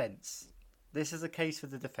my defence, this is a case for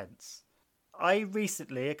the defence. I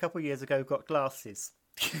recently, a couple of years ago, got glasses.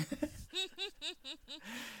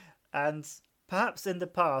 And perhaps in the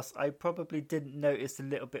past, I probably didn't notice a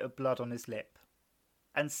little bit of blood on his lip.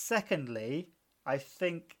 And secondly, I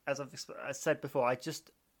think, as I said before, I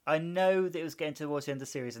know that it was getting towards the end of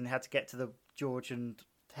the series and they had to get to the George and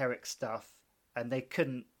Herrick stuff, and they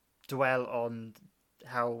couldn't dwell on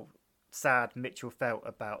how sad Mitchell felt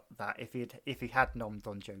about that if he had nommed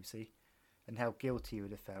on Josie, and how guilty he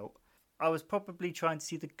would have felt. I was probably trying to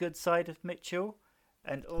see the good side of Mitchell,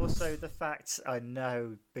 and also the fact, I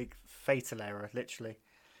know, big fatal error, literally,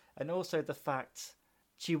 and also the fact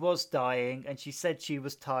she was dying and she said she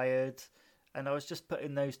was tired, and I was just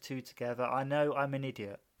putting those two together. I know I'm an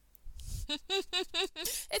idiot.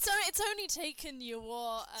 It's only taken you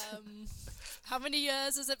what? How many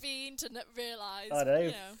years has it been to realise? I don't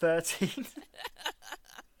know, 13.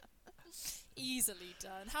 Easily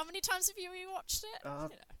done. How many times have you rewatched it?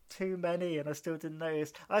 Too many, and I still didn't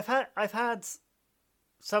notice. I've had.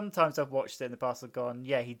 Sometimes I've watched it in the past and gone,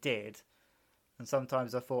 yeah, he did, and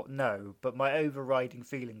sometimes I thought no, but my overriding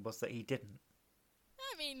feeling was that he didn't.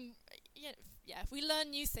 I mean, yeah, we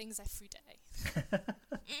learn new things every day.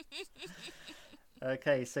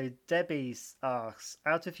 Okay, so Debbie asks,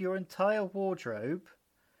 out of your entire wardrobe,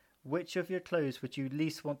 which of your clothes would you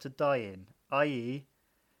least want to die in, i.e.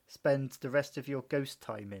 spend the rest of your ghost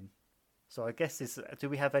time in? So I guess do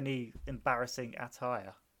we have any embarrassing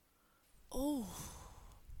attire? Oh,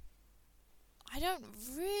 I don't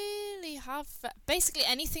really have... Basically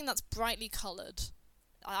anything that's brightly coloured,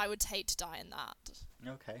 I would hate to die in that.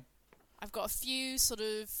 Okay. I've got a few sort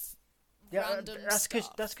of random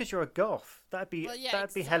stuff. That's because you're a goth. That'd be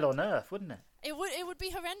hell on earth, wouldn't it? It would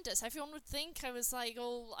be horrendous. Everyone would think I was like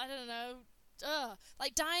all, I don't know,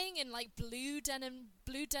 like dying in like blue denim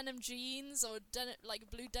jeans or like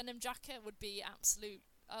blue denim jacket would be absolute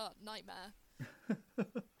nightmare.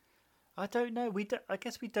 I don't know. I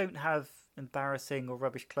guess we don't have embarrassing or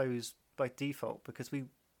rubbish clothes by default because we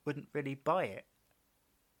wouldn't really buy it,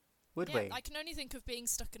 would we? I can only think of being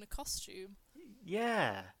stuck in a costume.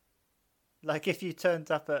 Yeah, like if you turned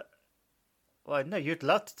up at, well, no, you'd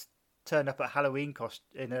love to turn up at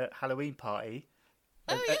in a Halloween party.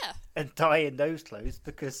 And die in those clothes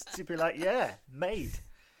because you'd be like, yeah, made.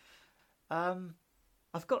 I've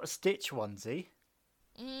got a Stitch onesie.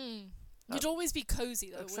 You'd always be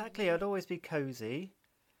cozy, though. Exactly, I'd always be cozy.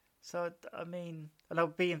 So, I mean, and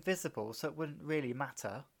I'd be invisible, so it wouldn't really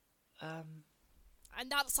matter. And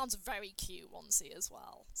that sounds very cute, onesie, as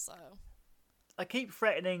well, so... I keep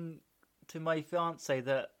threatening to my fiancé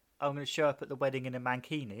that I'm going to show up at the wedding in a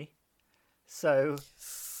mankini. So...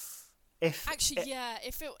 If I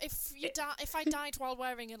died while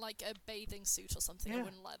wearing a bathing suit or something, I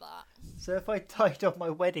wouldn't like that. So if I died on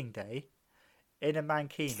my wedding day in a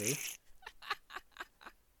mankini,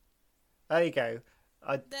 there you go.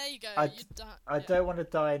 I don't want to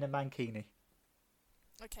die in a mankini.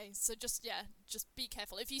 Okay, so just be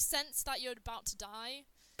careful. If you sense that you're about to die,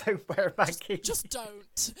 don't wear a mankini. Just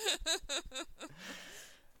don't.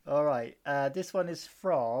 All right. This one is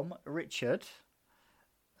from Richard.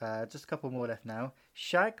 Just a couple more left now.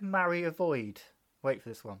 Shag, marry, avoid. Wait for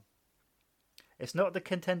this one. It's not the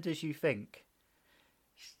contenders you think.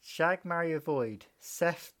 Shag, marry, avoid.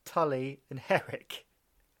 Seth, Tully, and Herrick.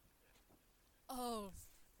 Oh,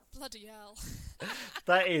 bloody hell.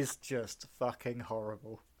 That is just fucking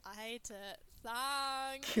horrible. I hate it.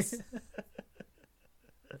 Thanks.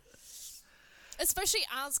 Especially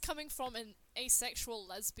as coming from an asexual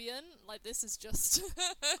lesbian, like this is just...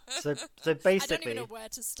 so basically... I don't even know where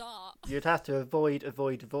to start. You'd have to avoid.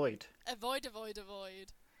 Avoid.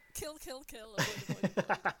 Kill, avoid.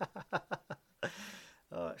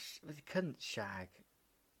 Oh, you couldn't shag.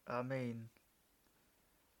 I mean...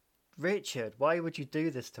 Richard, why would you do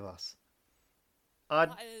this to us?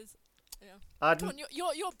 That is... Yeah. Come on,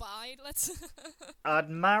 you're bi, let's... I'd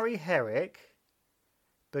marry Herrick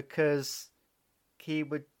because... he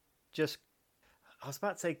would just... I was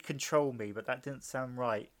about to say control me, but that didn't sound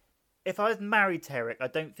right. If I was married to Herrick, I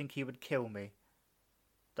don't think he would kill me.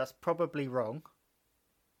 That's probably wrong.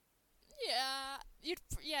 Yeah,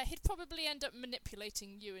 yeah, he'd probably end up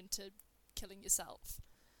manipulating you into killing yourself.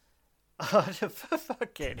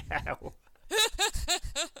 Fucking hell.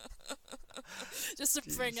 Just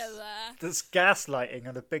to bring it there. That's gaslighting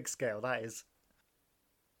on a big scale, that is.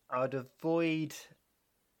 I'd avoid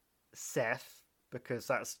Seth, because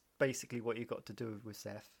that's basically what you got to do with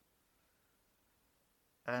Seth.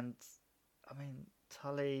 And, I mean,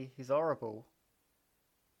 Tully, he's horrible.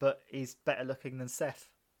 But he's better looking than Seth.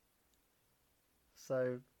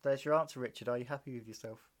 So, there's your answer, Richard. Are you happy with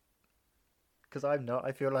yourself? Because I'm not.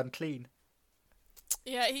 I feel unclean.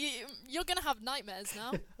 Yeah, you're going to have nightmares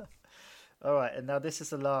now. Alright, and now this is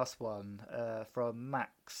the last one from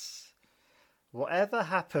Max. Whatever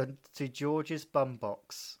happened to George's bum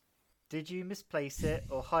box? Did you misplace it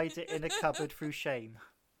or hide it in a cupboard through shame?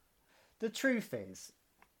 The truth is,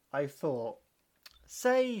 I thought,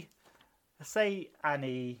 say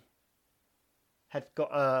Annie had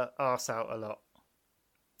got her arse out a lot,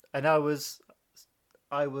 and I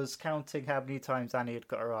was counting how many times Annie had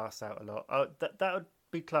got her arse out a lot. That would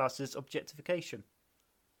be classed as objectification.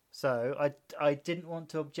 So I didn't want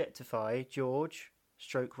to objectify George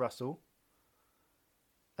 / Russell,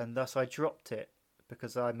 and thus I dropped it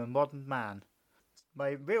because I'm a modern man. My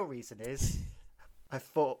real reason is I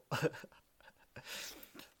thought,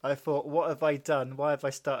 what have I done? Why have I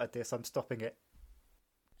started this? I'm stopping it.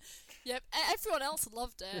 Yep, everyone else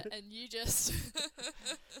loved it, and you just...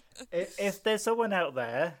 If there's someone out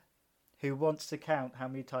there who wants to count how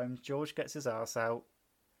many times George gets his arse out,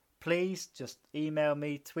 please just email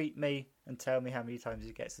me, tweet me, and tell me how many times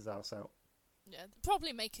he gets his arse out. Yeah,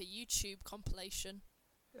 probably make a YouTube compilation.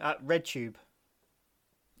 RedTube.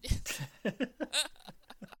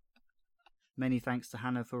 Many thanks to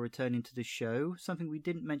Hannah for returning to the show. Something we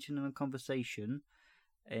didn't mention in a conversation.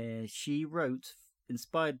 She wrote,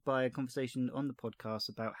 inspired by a conversation on the podcast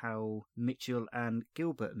about how Mitchell and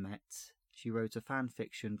Gilbert met. She wrote a fan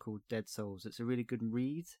fiction called Dead Souls. It's a really good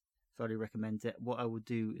read. Thoroughly recommend it. What I will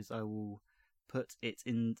do is I will put a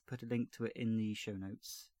link to it in the show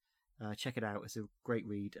notes. Check it out. It's a great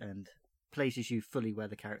read and places you fully where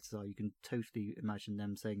the characters are. You can totally imagine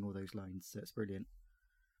them saying all those lines. So it's brilliant.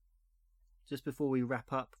 Just before we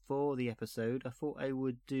wrap up for the episode, I thought I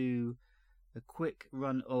would do a quick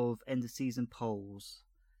run of end of season polls,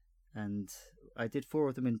 and I did 3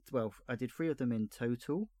 of them in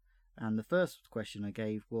total. And the first question I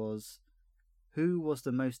gave was, who was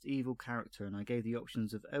the most evil character? And I gave the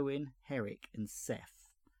options of Owen, Herrick, and Seth.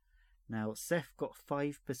 Now Seth got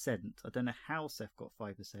 5%. I don't know how Seth got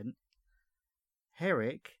 5%.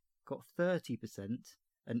 Herrick got 30%,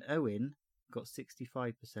 and Owen got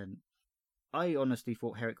 65%. I honestly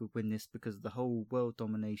thought Herrick would win this because of the whole world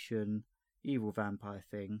domination, evil vampire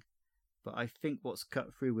thing. But I think what's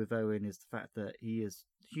cut through with Owen is the fact that he is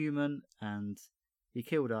human and he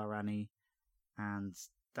killed our Annie, and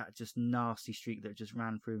that just nasty streak that just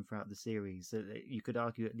ran through him throughout the series. So you could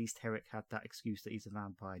argue at least Herrick had that excuse that he's a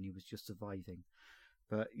vampire and he was just surviving.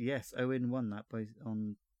 But yes, Owen won that by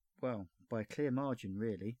a clear margin,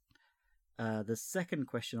 really. The second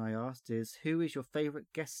question I asked is, who is your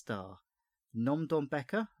favourite guest star? Nom Dom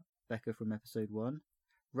Becca from episode 1,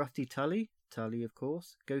 Rufty Tully of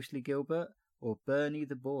course, Ghostly Gilbert, or Bernie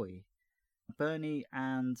the Boy. Bernie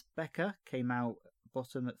and Becca came out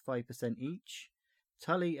bottom at 5% each.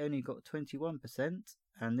 Tully only got 21%,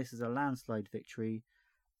 and this is a landslide victory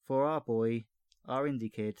for our boy, our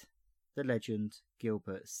indie kid, the legend,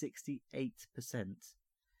 Gilbert, 68%.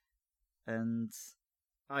 And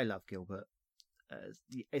I love Gilbert.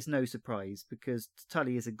 It's no surprise because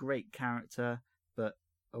Tully is a great character, but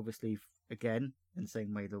obviously, again, in the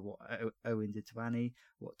same way that what Owen did to Annie,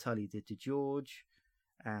 what Tully did to George,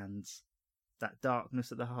 and that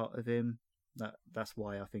darkness at the heart of him, that's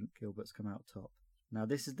why I think Gilbert's come out top. Now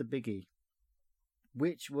this is the biggie.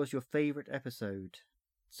 Which was your favourite episode?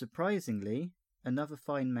 Surprisingly, Another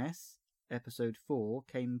Fine Mess, episode 4,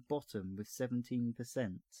 came bottom with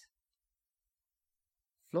 17%.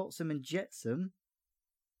 Flotsam and Jetsam,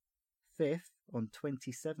 5th on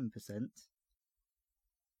 27%.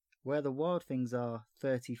 Where the Wild Things Are,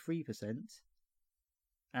 33%.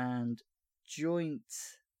 And joint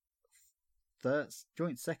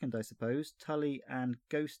second, I suppose, Tully and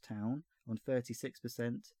Ghost Town on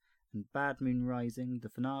 36%. And Bad Moon Rising, the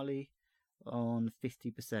finale, on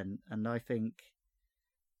 50%. And I think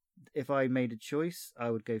if I made a choice, I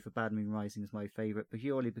would go for Bad Moon Rising as my favourite,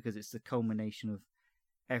 purely because it's the culmination of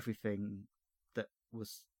everything that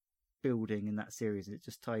was building in that series. It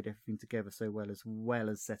just tied everything together so well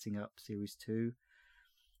as setting up series 2.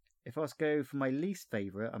 If I was to go for my least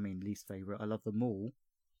favourite, I love them all,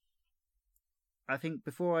 I think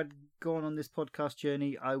before I'd gone on this podcast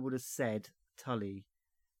journey, I would have said Tully.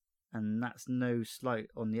 And that's no slight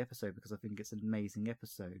on the episode because I think it's an amazing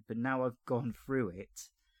episode. But now I've gone through it,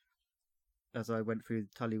 as I went through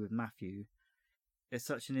Tully with Matthew, it's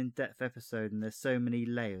such an in-depth episode and there's so many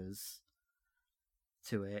layers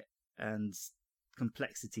to it and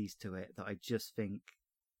complexities to it that I just think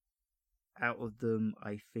out of them,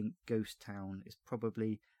 I think Ghost Town is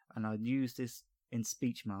probably, and I'd use this in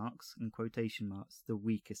speech marks and quotation marks, the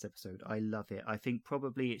weakest episode. I love it. I think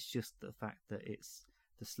probably it's just the fact that it's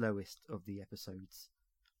the slowest of the episodes.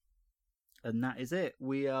 And that is it.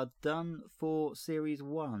 We are done for series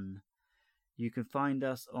 1. You can find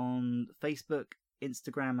us on Facebook,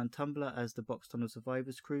 Instagram and Tumblr as the Box Tunnel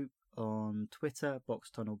Survivors Group, on Twitter,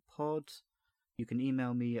 Box Tunnel Pod. You can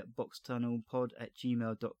email me at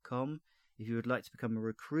boxtunnelpod@gmail.com if you would like to become a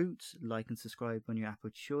recruit. Like and subscribe on your app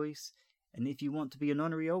of choice. And if you want to be an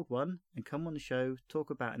honorary old one and come on the show, talk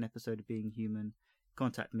about an episode of Being Human,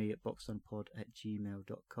 contact me at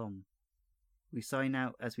boxtunnelpod@gmail.com. We sign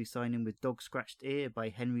out as we sign in with Dog Scratched Ear by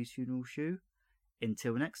Henry's Funeral Shoe.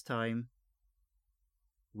 Until next time,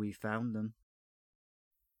 we found them.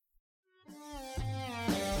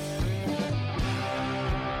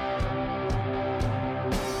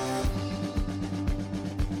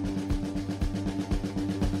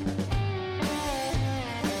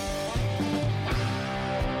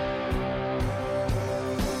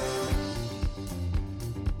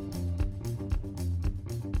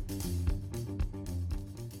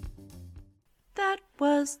 That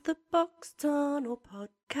was the Box Tunnel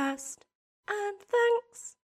Podcast, and thanks